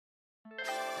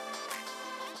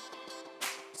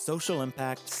Social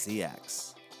Impact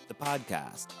CX, the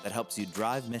podcast that helps you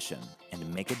drive mission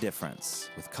and make a difference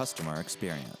with customer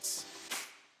experience.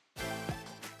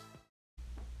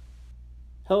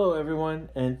 Hello, everyone,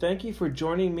 and thank you for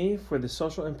joining me for the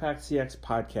Social Impact CX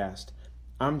podcast.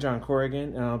 I'm John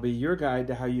Corrigan, and I'll be your guide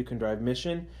to how you can drive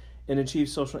mission and achieve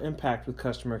social impact with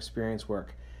customer experience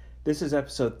work. This is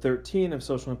episode 13 of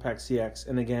Social Impact CX,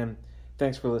 and again,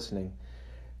 thanks for listening.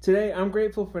 Today, I'm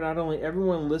grateful for not only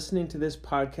everyone listening to this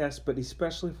podcast, but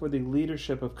especially for the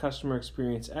leadership of customer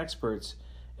experience experts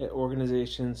at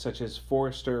organizations such as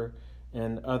Forrester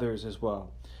and others as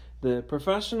well. The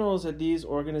professionals at these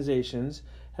organizations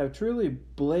have truly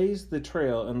blazed the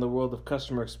trail in the world of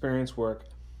customer experience work.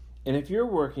 And if you're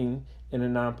working in a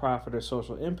nonprofit or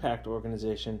social impact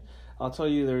organization, I'll tell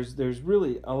you there's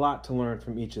really a lot to learn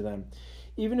from each of them.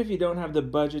 Even if you don't have the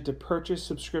budget to purchase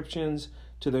subscriptions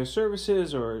to their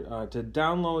services or to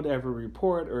download every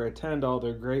report or attend all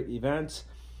their great events,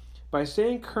 by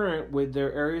staying current with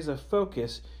their areas of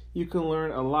focus, you can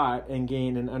learn a lot and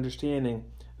gain an understanding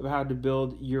of how to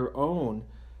build your own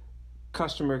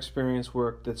customer experience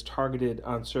work that's targeted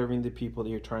on serving the people that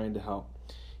you're trying to help.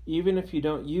 Even if you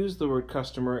don't use the word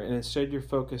customer and instead you're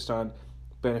focused on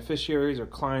beneficiaries or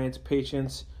clients,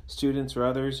 patients, students, or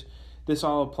others, this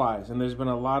all applies. And there's been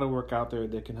a lot of work out there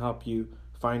that can help you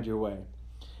find your way.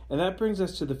 And that brings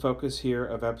us to the focus here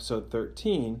of episode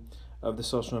 13 of the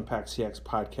Social Impact CX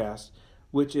podcast,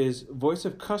 which is Voice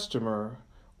of Customer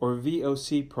or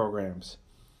VOC programs.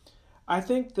 I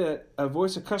think that a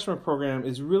Voice of Customer program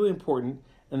is really important,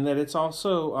 and that it's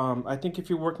also, I think if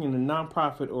you're working in a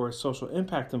nonprofit or a social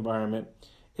impact environment,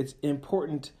 it's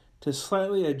important to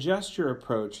slightly adjust your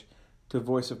approach to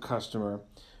Voice of Customer,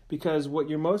 because what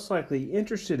you're most likely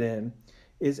interested in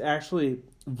is actually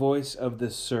voice of the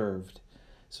served.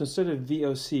 So instead of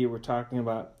VOC, we're talking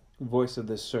about voice of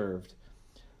the served.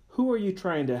 Who are you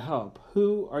trying to help?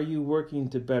 Who are you working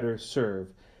to better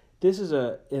serve? This is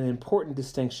an important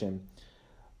distinction.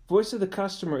 Voice of the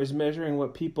customer is measuring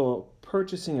what people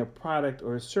purchasing a product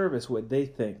or a service, what they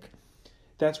think.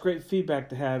 That's great feedback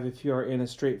to have if you are in a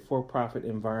straight for-profit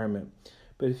environment.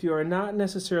 But if you are not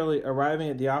necessarily arriving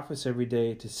at the office every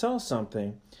day to sell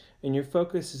something, and your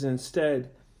focus is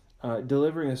instead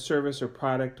delivering a service or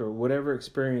product or whatever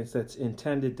experience that's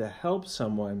intended to help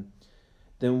someone,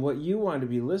 then what you want to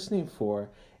be listening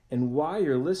for and why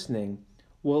you're listening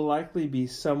will likely be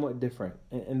somewhat different,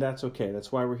 and that's okay.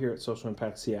 That's why we're here at Social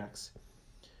Impact CX.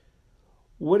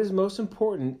 What is most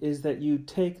important is that you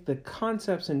take the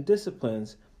concepts and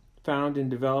disciplines found in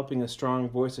developing a strong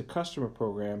voice of customer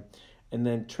program and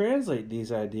then translate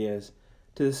these ideas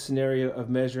to the scenario of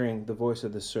measuring the voice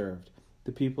of the served,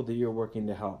 the people that you're working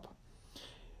to help.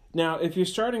 Now, if you're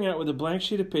starting out with a blank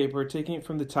sheet of paper, taking it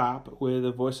from the top with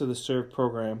a voice of the served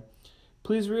program,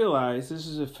 please realize this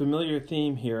is a familiar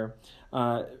theme here.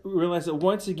 Realize that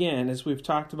once again, as we've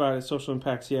talked about at Social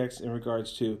Impact CX in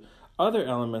regards to other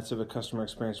elements of a customer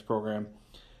experience program,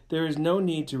 there is no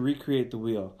need to recreate the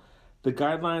wheel. The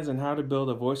guidelines on how to build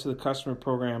a voice of the customer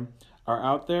program are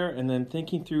out there, and then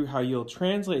thinking through how you'll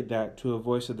translate that to a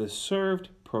voice of the served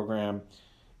program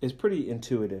is pretty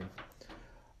intuitive.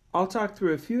 I'll talk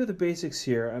through a few of the basics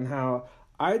here on how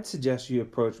I'd suggest you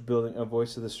approach building a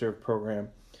voice of the served program,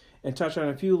 and touch on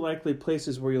a few likely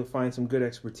places where you'll find some good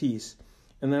expertise.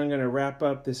 And then I'm going to wrap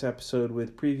up this episode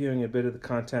with previewing a bit of the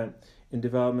content in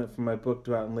development for my book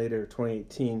due out in later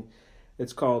 2018.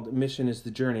 It's called Mission is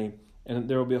the Journey, and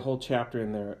there will be a whole chapter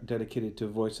in there dedicated to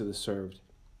voice of the served.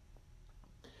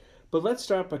 But let's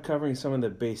start by covering some of the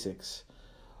basics.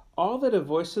 All that a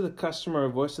voice of the customer or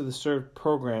voice of the served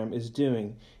program is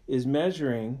doing is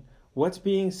measuring what's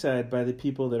being said by the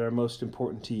people that are most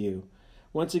important to you.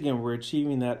 Once again, we're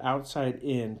achieving that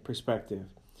outside-in perspective.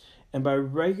 And by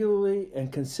regularly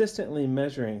and consistently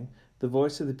measuring the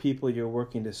voice of the people you're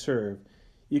working to serve,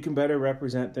 you can better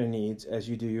represent their needs as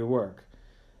you do your work.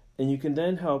 And you can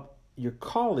then help your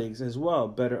colleagues as well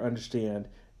better understand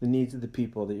the needs of the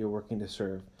people that you're working to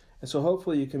serve. And so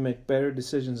hopefully you can make better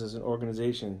decisions as an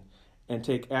organization and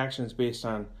take actions based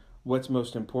on what's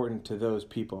most important to those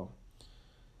people,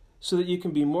 so that you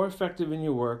can be more effective in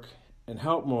your work and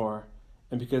help more,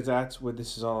 and because that's what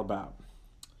this is all about.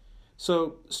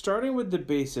 So starting with the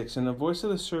basics, in a Voice of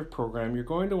the Served program, you're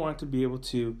going to want to be able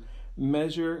to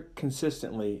measure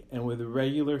consistently and with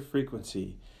regular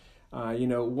frequency.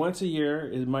 Once a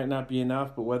year, it might not be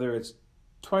enough, but whether it's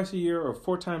twice a year or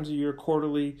 4 times a year,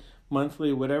 quarterly,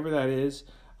 monthly, whatever that is,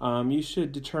 you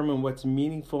should determine what's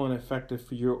meaningful and effective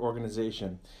for your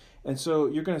organization. And so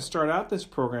you're going to start out this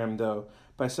program, though,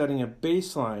 by setting a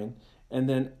baseline and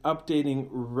then updating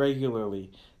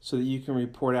regularly so that you can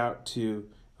report out to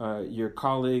your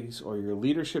colleagues or your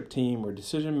leadership team or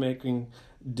decision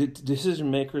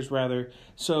makers rather.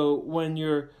 So when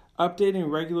you're updating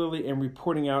regularly and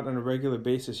reporting out on a regular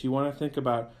basis, you want to think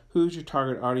about who's your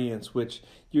target audience, which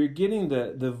you're getting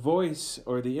the voice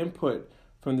or the input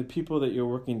from the people that you're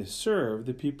working to serve,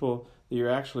 the people that you're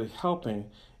actually helping,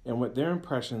 and what their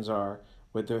impressions are,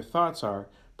 what their thoughts are,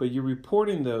 but you're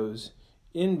reporting those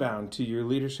inbound to your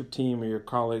leadership team or your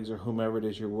colleagues or whomever it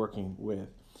is you're working with.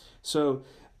 So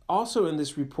also in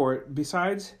this report,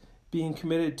 besides being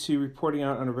committed to reporting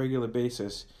out on a regular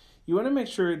basis, you want to make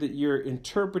sure that you're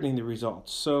interpreting the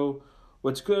results. So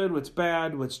what's good, what's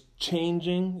bad, what's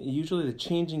changing. Usually the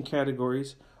changing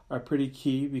categories are pretty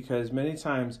key because many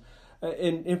times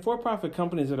in for-profit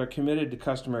companies that are committed to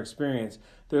customer experience,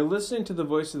 they're listening to the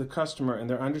voice of the customer and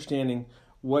they're understanding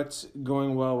what's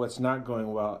going well, what's not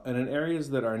going well. And in areas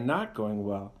that are not going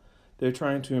well, they're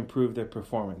trying to improve their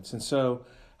performance. And so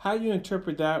how you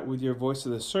interpret that with your voice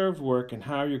of the served work and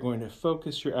how you're going to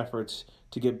focus your efforts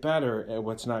to get better at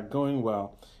what's not going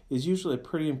well is usually a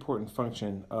pretty important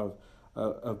function of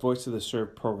a voice of the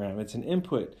served program. It's an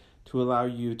input to allow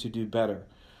you to do better.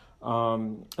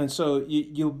 And so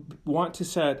you want to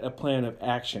set a plan of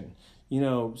action,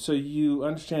 so you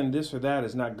understand this or that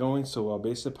is not going so well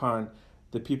based upon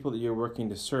the people that you're working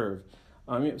to serve.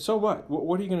 So what?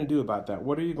 What are you going to do about that?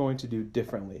 What are you going to do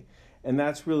differently? And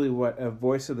that's really what a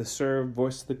voice of the served,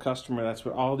 voice of the customer, that's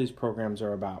what all these programs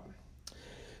are about.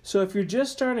 So if you're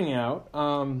just starting out,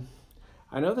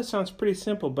 I know this sounds pretty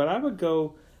simple, but I would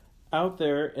go out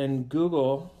there and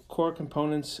Google core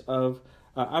components of,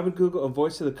 I would Google a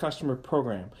voice of the customer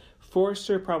program.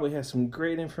 Forrester probably has some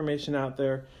great information out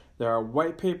there. There are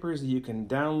white papers that you can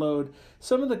download.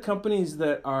 Some of the companies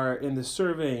that are in the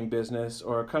surveying business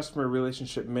or customer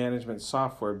relationship management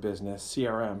software business,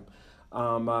 CRM,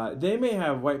 they may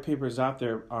have white papers out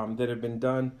there that have been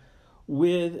done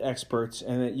with experts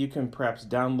and that you can perhaps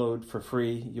download for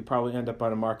free. You probably end up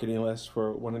on a marketing list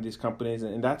for one of these companies,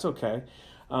 and that's okay.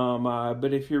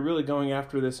 But if you're really going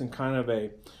after this in kind of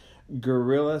a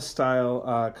guerrilla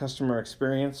style customer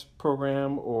experience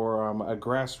program or a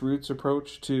grassroots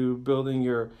approach to building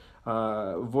your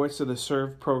voice of the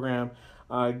served program,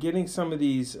 getting some of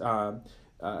these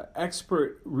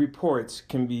expert reports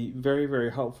can be very,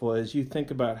 very helpful as you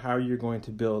think about how you're going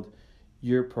to build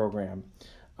your program.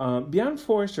 Beyond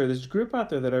Forrester, there's a group out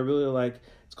there that I really like.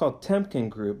 It's called Temkin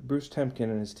Group, Bruce Temkin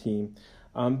and his team.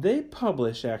 They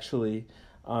publish actually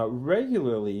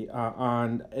regularly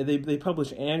they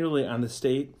publish annually on the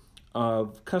state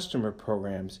of customer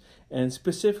programs and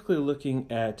specifically looking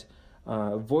at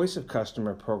voice of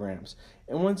customer programs.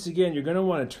 And once again, you're going to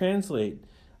want to translate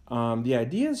the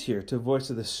ideas here to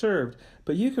voice of the served,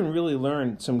 but you can really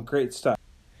learn some great stuff.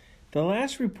 The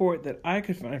last report that I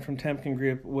could find from Temkin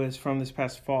Group was from this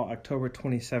past fall, October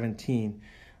 2017,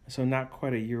 so not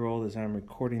quite a year old as I'm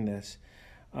recording this.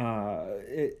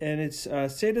 And it's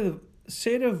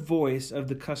State of Voice of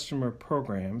the Customer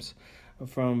Programs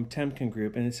from Temkin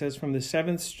Group, and it says for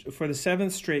the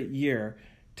seventh straight year,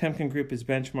 Temkin Group is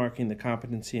benchmarking the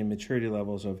competency and maturity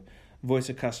levels of Voice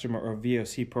of Customer or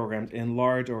VOC programs in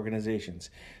large organizations.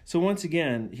 So once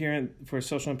again, here for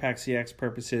Social Impact CX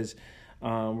purposes,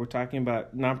 we're talking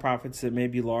about nonprofits that may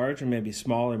be large or maybe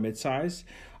small or mid-sized,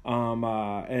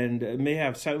 and may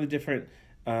have slightly different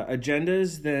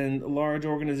agendas than large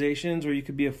organizations, or you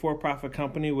could be a for-profit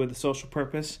company with a social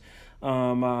purpose.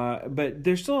 But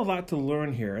there's still a lot to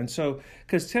learn here. And so,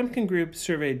 because Temkin Group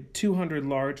surveyed 200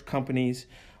 large companies,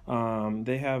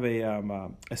 they have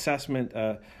a assessment,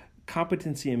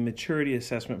 competency and maturity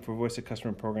assessment for voice of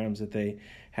customer programs that they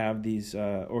have these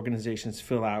organizations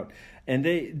fill out. And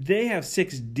they have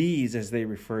 6 Ds as they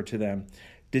refer to them: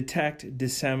 detect,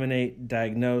 disseminate,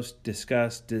 diagnose,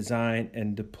 discuss, design,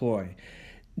 and deploy.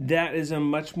 That is a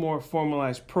much more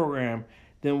formalized program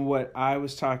than what I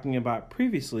was talking about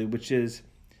previously, which is,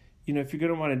 if you're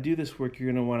going to want to do this work,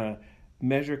 you're going to want to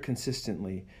measure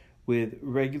consistently with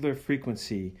regular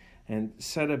frequency and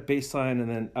set a baseline and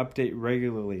then update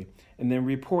regularly and then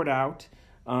report out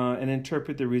and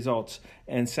interpret the results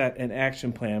and set an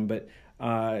action plan. But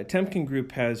Temkin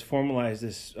Group has formalized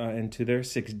this into their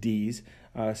 6 Ds,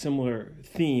 similar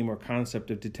theme or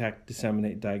concept of detect,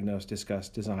 disseminate, diagnose, discuss,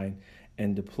 design,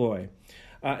 and deploy.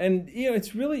 And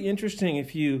it's really interesting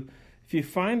if you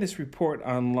find this report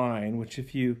online, which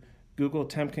if you Google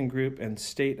Temkin Group and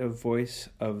State of Voice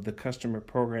of the Customer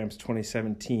Programs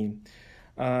 2017,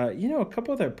 a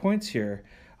couple of their points here.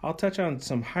 I'll touch on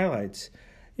some highlights.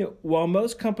 While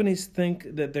most companies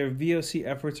think that their VOC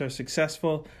efforts are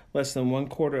successful, less than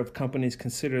 1/4 of companies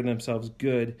consider themselves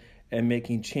good at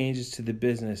making changes to the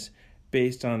business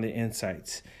based on the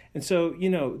insights. And so,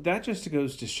 that just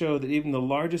goes to show that even the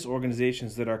largest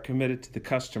organizations that are committed to the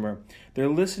customer, they're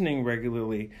listening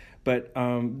regularly, but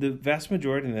the vast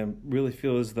majority of them really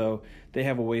feel as though they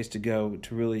have a ways to go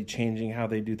to really changing how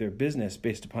they do their business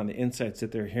based upon the insights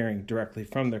that they're hearing directly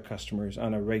from their customers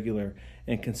on a regular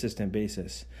and consistent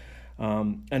basis.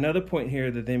 Another point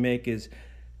here that they make is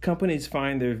companies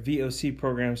find their VOC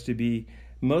programs to be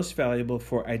most valuable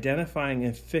for identifying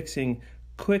and fixing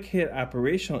quick hit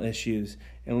operational issues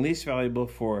and least valuable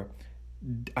for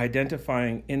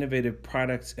identifying innovative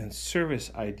products and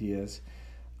service ideas.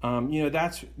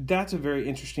 That's a very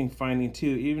interesting finding too,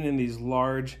 even in these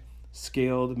large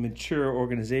scaled, mature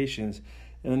organizations.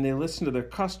 And when they listen to their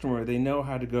customer, they know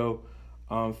how to go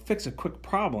fix a quick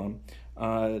problem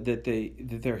that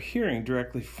they're hearing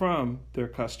directly from their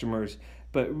customers,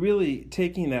 but really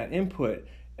taking that input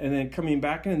and then coming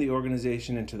back into the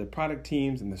organization, into the product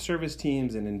teams and the service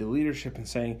teams and into leadership and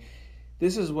saying,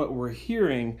 this is what we're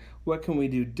hearing, what can we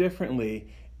do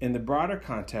differently in the broader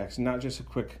context, not just a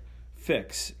quick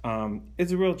fix.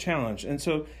 It's a real challenge. And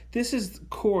so this is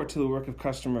core to the work of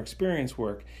customer experience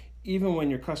work, even when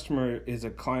your customer is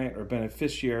a client or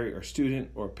beneficiary or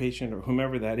student or patient or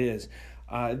whomever that is.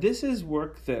 This is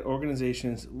work that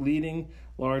leading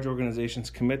large organizations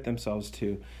commit themselves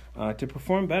to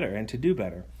perform better and to do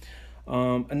better.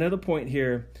 Another point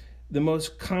here, the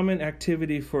most common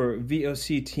activity for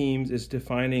VOC teams is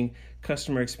defining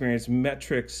customer experience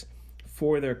metrics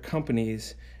for their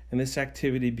companies, and this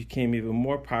activity became even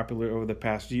more popular over the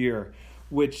past year,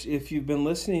 which if you've been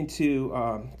listening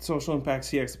to Social Impact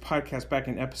CX podcast back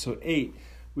in episode 8,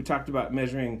 we talked about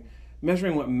measuring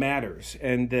what matters,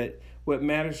 and that what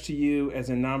matters to you as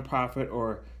a nonprofit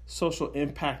or social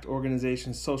impact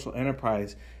organization, social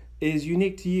enterprise, is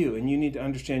unique to you, and you need to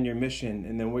understand your mission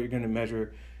and then what you're going to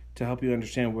measure to help you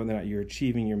understand whether or not you're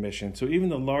achieving your mission. So even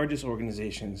the largest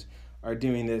organizations are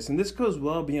doing this, and this goes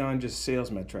well beyond just sales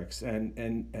metrics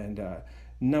and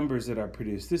numbers that are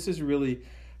produced. This is really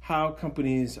how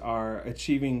companies are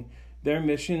achieving their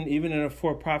mission, even in a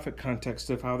for-profit context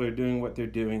of how they're doing what they're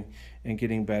doing and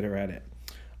getting better at it.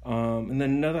 And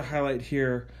then another highlight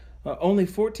here, only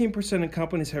 14% of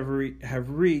companies have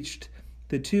reached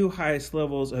the 2 highest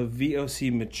levels of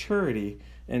VOC maturity,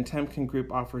 and Temkin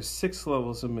Group offers 6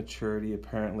 levels of maturity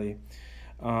apparently,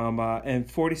 and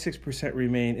 46%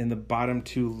 remain in the bottom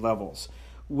 2 levels,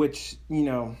 which,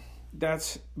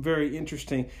 that's very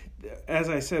interesting. As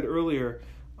I said earlier,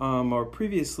 or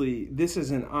previously, this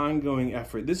is an ongoing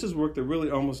effort. This is work that really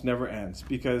almost never ends,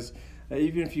 because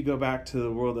even if you go back to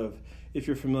the world of, if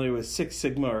you're familiar with Six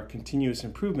Sigma or continuous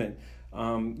improvement,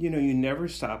 you never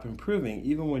stop improving.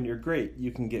 Even when you're great,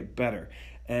 you can get better.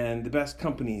 And the best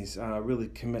companies really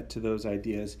commit to those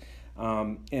ideas.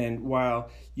 And while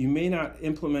you may not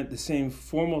implement the same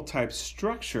formal type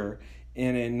structure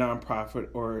in a nonprofit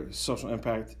or social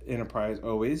impact enterprise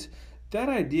always, that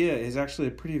idea is actually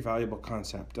a pretty valuable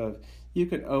concept of you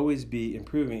can always be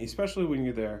improving, especially when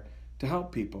you're there to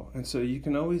help people. And so you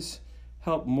can always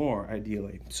help more,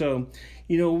 ideally. So,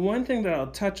 one thing that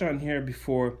I'll touch on here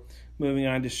before moving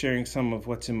on to sharing some of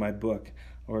what's in my book,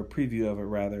 or a preview of it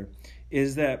rather,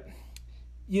 is that,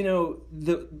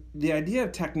 the idea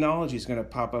of technology is going to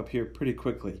pop up here pretty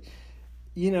quickly.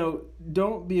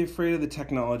 Don't be afraid of the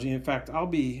technology. In fact, I'll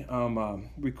be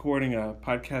recording a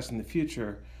podcast in the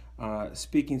future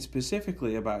speaking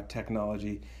specifically about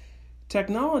technology.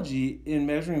 Technology in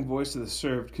measuring voice of the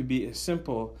served could be as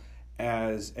simple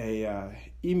as a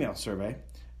email survey,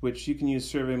 which you can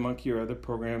use SurveyMonkey or other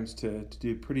programs to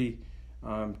do pretty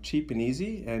cheap and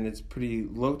easy, and it's pretty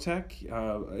low tech.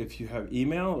 If you have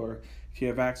email or if you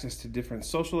have access to different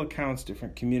social accounts,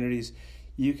 different communities,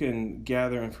 you can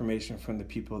gather information from the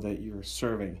people that you're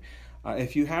serving.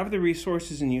 If you have the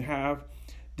resources and you have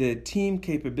the team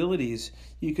capabilities,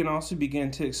 you can also begin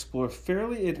to explore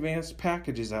fairly advanced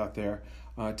packages out there,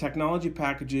 technology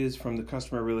packages from the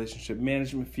customer relationship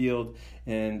management field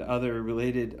and other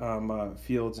related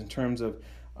fields in terms of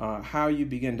how you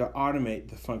begin to automate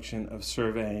the function of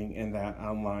surveying and that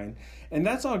online. And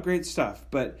that's all great stuff,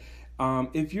 but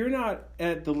if you're not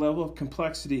at the level of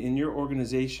complexity in your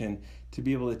organization to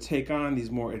be able to take on these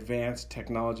more advanced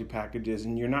technology packages,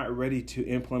 and you're not ready to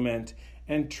implement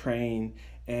and train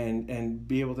and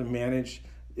be able to manage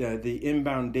the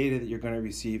inbound data that you're going to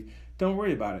receive, don't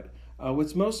worry about it.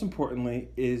 What's most importantly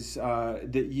is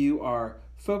that you are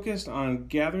focused on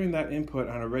gathering that input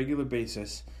on a regular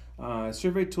basis.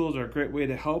 Survey tools are a great way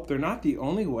to help. They're not the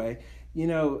only way.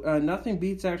 Nothing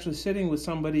beats actually sitting with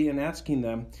somebody and asking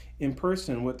them in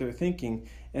person what they're thinking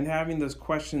and having those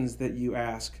questions that you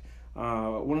ask.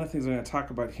 One of the things I'm going to talk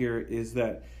about here is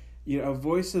that a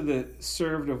voice of the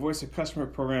served, a voice of customer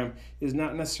program is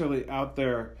not necessarily out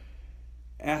there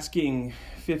asking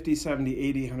 50, 70,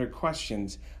 80, 100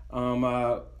 questions.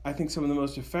 I think some of the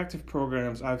most effective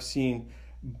programs I've seen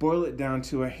boil it down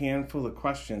to a handful of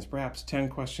questions, perhaps 10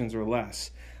 questions or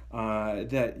less,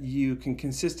 that you can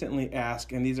consistently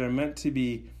ask. And these are meant to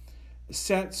be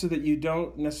set so that you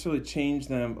don't necessarily change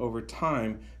them over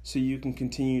time, so you can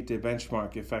continue to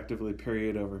benchmark effectively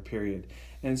period over period.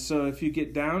 And so if you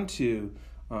get down to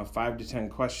 5 to 10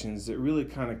 questions that really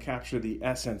kind of capture the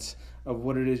essence of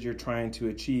what it is you're trying to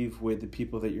achieve with the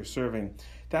people that you're serving,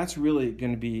 that's really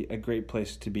going to be a great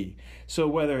place to be. So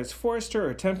whether it's Forrester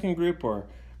or Temkin Group or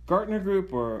Gartner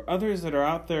Group or others that are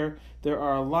out there, there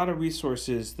are a lot of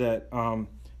resources that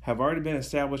have already been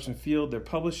established in the field. They're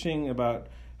publishing about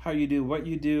how you do what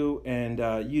you do, and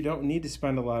you don't need to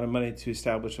spend a lot of money to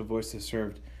establish a voice of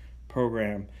served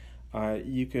program.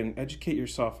 You can educate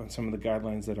yourself on some of the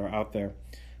guidelines that are out there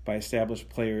by established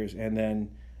players, and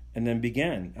then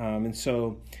begin.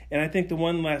 And I think the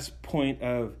one last point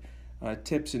of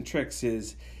tips and tricks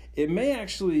is it may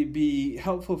actually be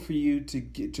helpful for you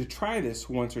to try this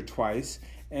once or twice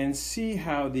and see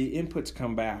how the inputs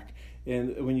come back.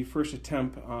 And when you first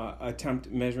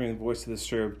attempt measuring the voice of the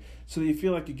served, so that you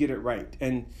feel like you get it right.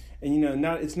 And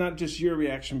it's not just your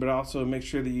reaction, but also make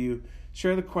sure that you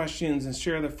share the questions and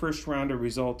share the first round of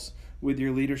results with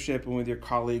your leadership and with your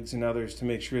colleagues and others to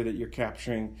make sure that you're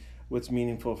capturing what's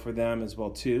meaningful for them as well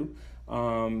too,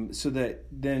 so that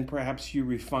then perhaps you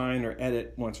refine or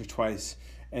edit once or twice,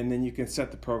 and then you can set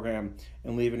the program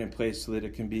and leave it in place so that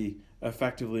it can be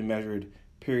effectively measured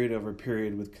period over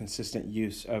period with consistent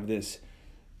use of this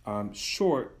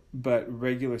short but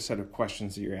regular set of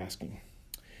questions that you're asking.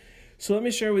 So let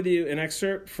me share with you an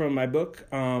excerpt from my book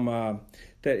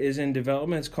that is in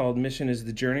development. It's called Mission is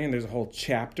the Journey, and there's a whole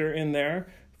chapter in there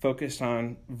focused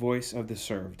on voice of the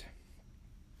served.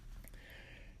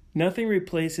 Nothing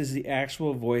replaces the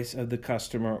actual voice of the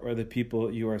customer or the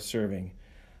people you are serving.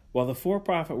 While the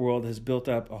for-profit world has built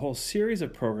up a whole series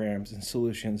of programs and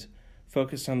solutions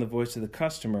focused on the voice of the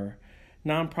customer,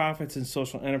 nonprofits and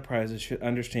social enterprises should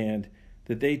understand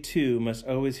that they too must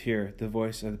always hear the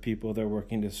voice of the people they're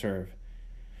working to serve.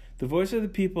 The voice of the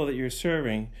people that you're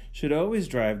serving should always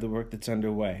drive the work that's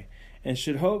underway, and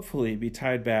should hopefully be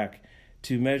tied back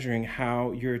to measuring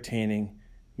how you're attaining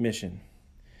mission.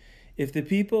 If the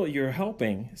people you're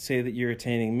helping say that you're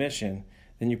attaining mission,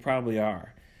 then you probably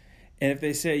are. And if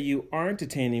they say you aren't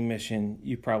attaining mission,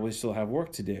 you probably still have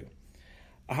work to do.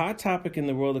 A hot topic in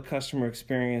the world of customer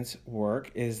experience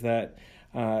work is that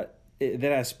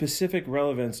has specific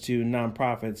relevance to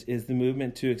nonprofits is the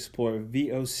movement to explore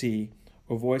VOC,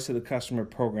 or Voice of the Customer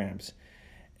programs,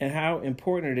 and how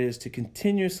important it is to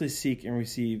continuously seek and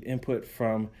receive input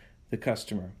from the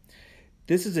customer.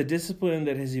 This is a discipline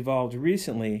that has evolved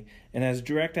recently and has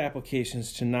direct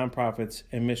applications to nonprofits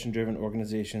and mission-driven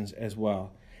organizations as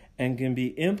well, and can be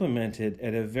implemented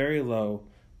at a very low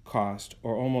cost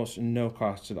or almost no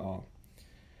cost at all.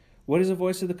 What is a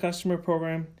Voice of the Customer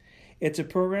program? It's a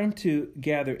program to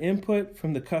gather input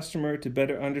from the customer to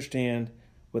better understand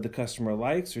what the customer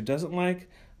likes or doesn't like,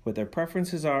 what their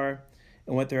preferences are,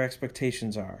 and what their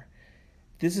expectations are.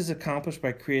 This is accomplished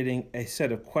by creating a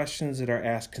set of questions that are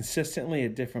asked consistently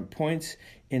at different points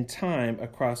in time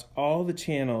across all the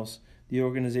channels the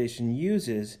organization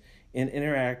uses in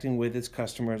interacting with its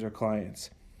customers or clients.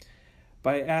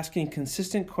 By asking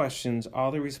consistent questions,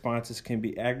 all the responses can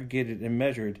be aggregated and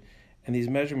measured, and these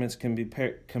measurements can be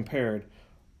compared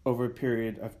over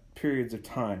periods of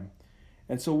time.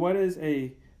 And so what is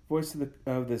a Voice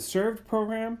of the Served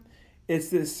program? It's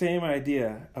the same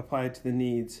idea applied to the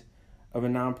needs of a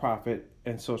nonprofit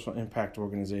and social impact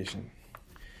organization.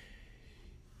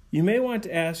 You may want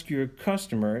to ask your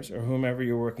customers or whomever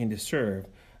you're working to serve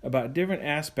about different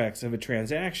aspects of a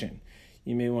transaction.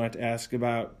 You may want to ask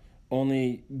about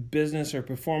only business or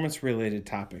performance related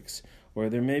topics, or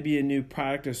there may be a new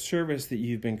product or service that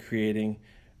you've been creating,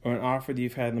 or an offer that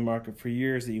you've had in the market for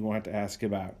years that you want to ask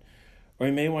about. Or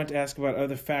you may want to ask about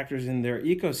other factors in their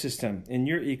ecosystem, in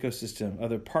your ecosystem,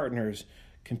 other partners,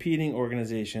 competing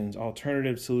organizations,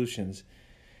 alternative solutions.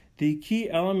 The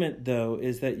key element, though,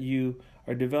 is that you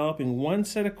are developing one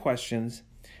set of questions,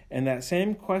 and that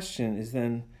same question is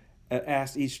then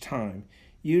asked each time.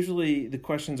 Usually the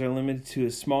questions are limited to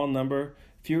a small number,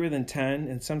 fewer than 10,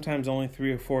 and sometimes only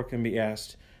 3 or 4 can be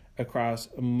asked across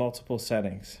multiple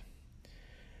settings.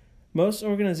 Most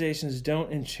organizations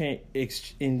don't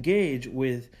engage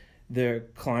with their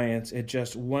clients at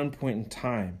just one point in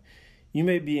time. You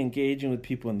may be engaging with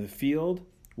people in the field,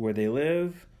 where they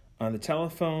live, on the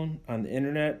telephone, on the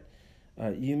internet,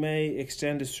 You may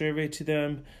extend a survey to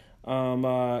them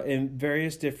in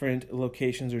various different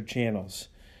locations or channels.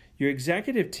 Your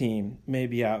executive team may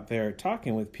be out there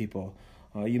talking with people.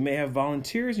 You may have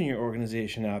volunteers in your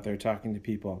organization out there talking to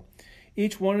people.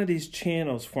 Each one of these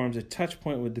channels forms a touch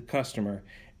point with the customer,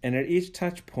 and at each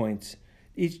touch point,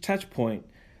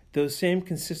 those same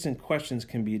consistent questions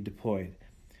can be deployed.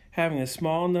 Having a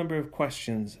small number of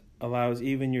questions allows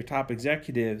even your top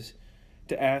executives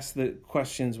to ask the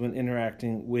questions when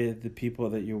interacting with the people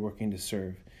that you're working to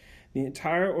serve. The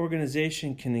entire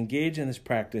organization can engage in this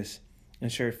practice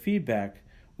and share feedback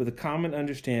with a common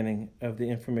understanding of the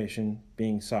information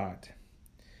being sought.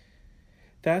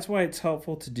 That's why it's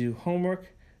helpful to do homework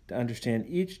to understand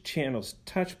each channel's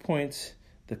touch points,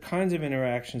 the kinds of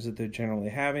interactions that they're generally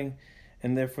having,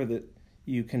 and therefore that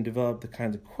you can develop the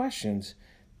kinds of questions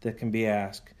that can be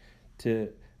asked to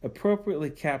appropriately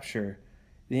capture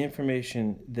the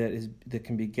information that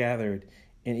can be gathered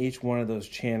in each one of those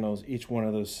channels, each one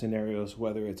of those scenarios,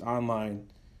 whether it's online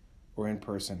or in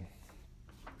person.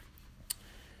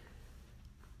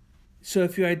 So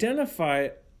if you identify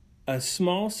a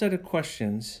small set of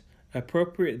questions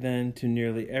appropriate then to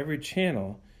nearly every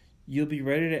channel, you'll be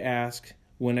ready to ask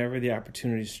whenever the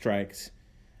opportunity strikes,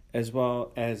 as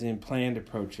well as in planned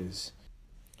approaches.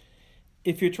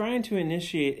 If you're trying to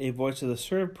initiate a Voice of the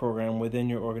Served program within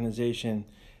your organization,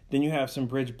 then you have some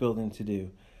bridge building to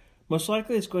do. Most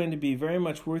likely it's going to be very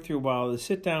much worth your while to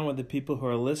sit down with the people who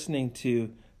are listening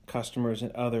to customers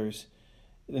and others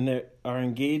and that are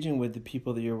engaging with the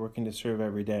people that you're working to serve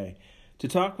every day, to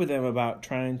talk with them about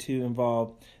trying to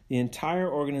involve the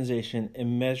entire organization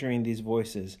in measuring these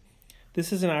voices.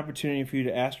 This is an opportunity for you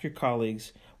to ask your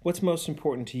colleagues, what's most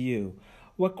important to you?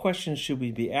 What questions should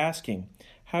we be asking?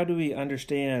 How do we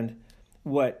understand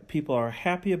what people are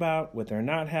happy about, what they're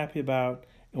not happy about,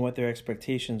 and what their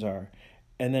expectations are,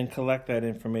 and then collect that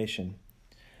information.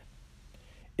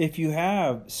 If you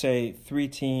have, say, 3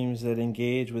 teams that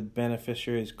engage with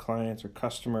beneficiaries, clients, or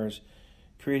customers,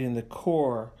 creating the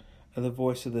core of the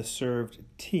Voice of the Served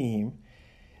team,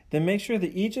 then make sure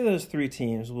that each of those 3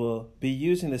 teams will be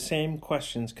using the same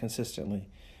questions consistently,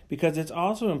 because it's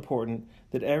also important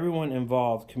that everyone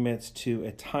involved commits to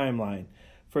a timeline.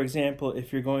 For example,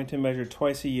 if you're going to measure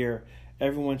twice a year,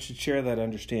 everyone should share that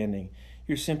understanding.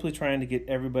 You're simply trying to get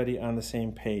everybody on the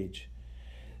same page.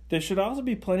 There should also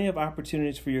be plenty of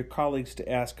opportunities for your colleagues to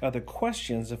ask other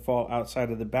questions that fall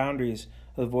outside of the boundaries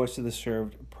of the Voice of the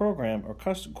Served program or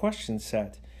question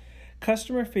set.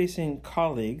 Customer-facing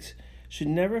colleagues should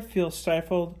never feel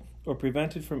stifled or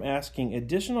prevented from asking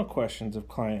additional questions of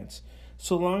clients,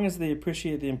 so long as they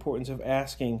appreciate the importance of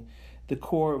asking the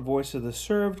core Voice of the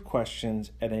Served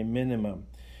questions at a minimum.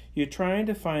 You're trying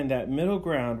to find that middle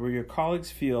ground where your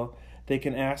colleagues feel they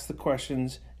can ask the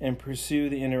questions and pursue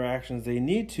the interactions they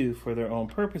need to for their own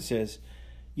purposes,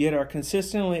 yet are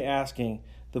consistently asking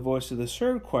the Voice of the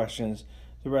Served questions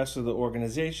the rest of the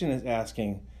organization is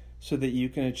asking, so that you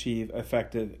can achieve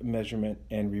effective measurement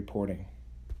and reporting.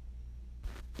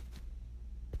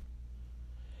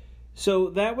 So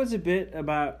that was a bit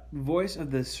about Voice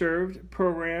of the Served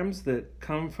programs that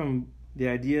come from the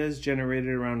ideas generated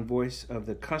around Voice of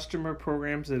the Customer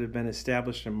programs that have been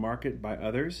established in market by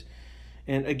others.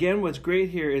 And again, what's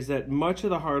great here is that much of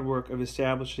the hard work of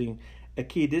establishing a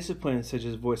key discipline such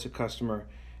as Voice of Customer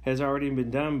has already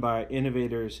been done by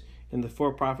innovators in the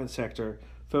for-profit sector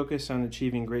focused on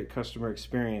achieving great customer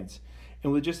experience.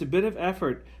 And with just a bit of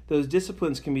effort, those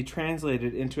disciplines can be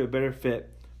translated into a better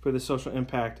fit for the social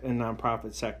impact and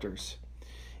nonprofit sectors.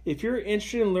 If you're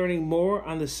interested in learning more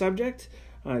on the subject,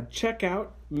 check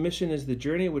out Mission is the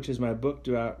Journey, which is my book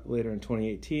due out later in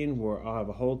 2018, where I'll have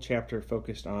a whole chapter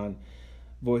focused on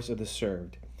Voice of the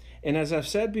Served. And as I've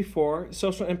said before,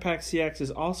 Social Impact CX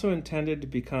is also intended to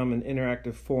become an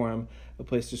interactive forum, a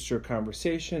place to stir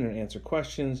conversation and answer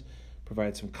questions,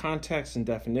 provide some context and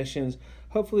definitions,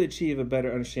 hopefully achieve a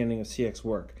better understanding of CX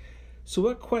work. So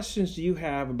what questions do you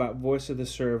have about Voice of the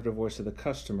Served or Voice of the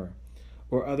Customer,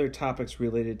 or other topics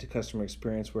related to customer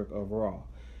experience work overall?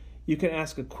 You can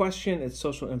ask a question at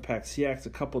Social Impact CX a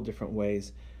couple different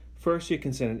ways. First, you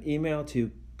can send an email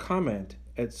to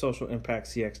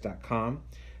comment@socialimpactcx.com.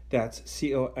 That's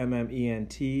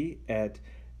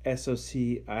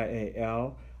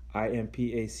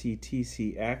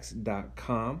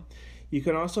comment@socialimpactcx.com. You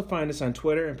can also find us on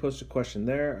Twitter and post a question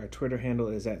there. Our Twitter handle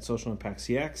is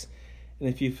 @socialimpactcx. And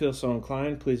if you feel so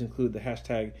inclined, please include the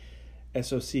hashtag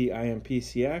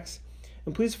SOCIMPCX.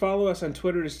 And please follow us on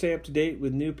Twitter to stay up to date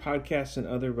with new podcasts and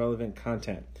other relevant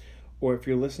content. Or if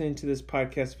you're listening to this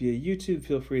podcast via YouTube,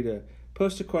 feel free to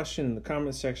post a question in the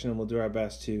comments section and we'll do our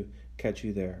best to catch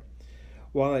you there.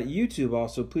 While at YouTube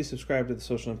also, please subscribe to the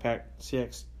Social Impact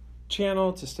CX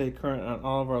channel to stay current on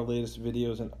all of our latest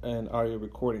videos and audio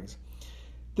recordings.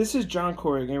 This is John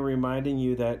Corrigan reminding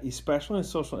you that, especially in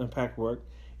social impact work,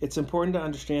 it's important to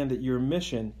understand that your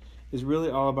mission is really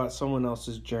all about someone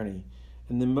else's journey.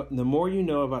 And the more you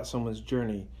know about someone's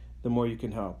journey, the more you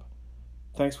can help.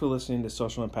 Thanks for listening to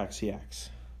Social Impact CX.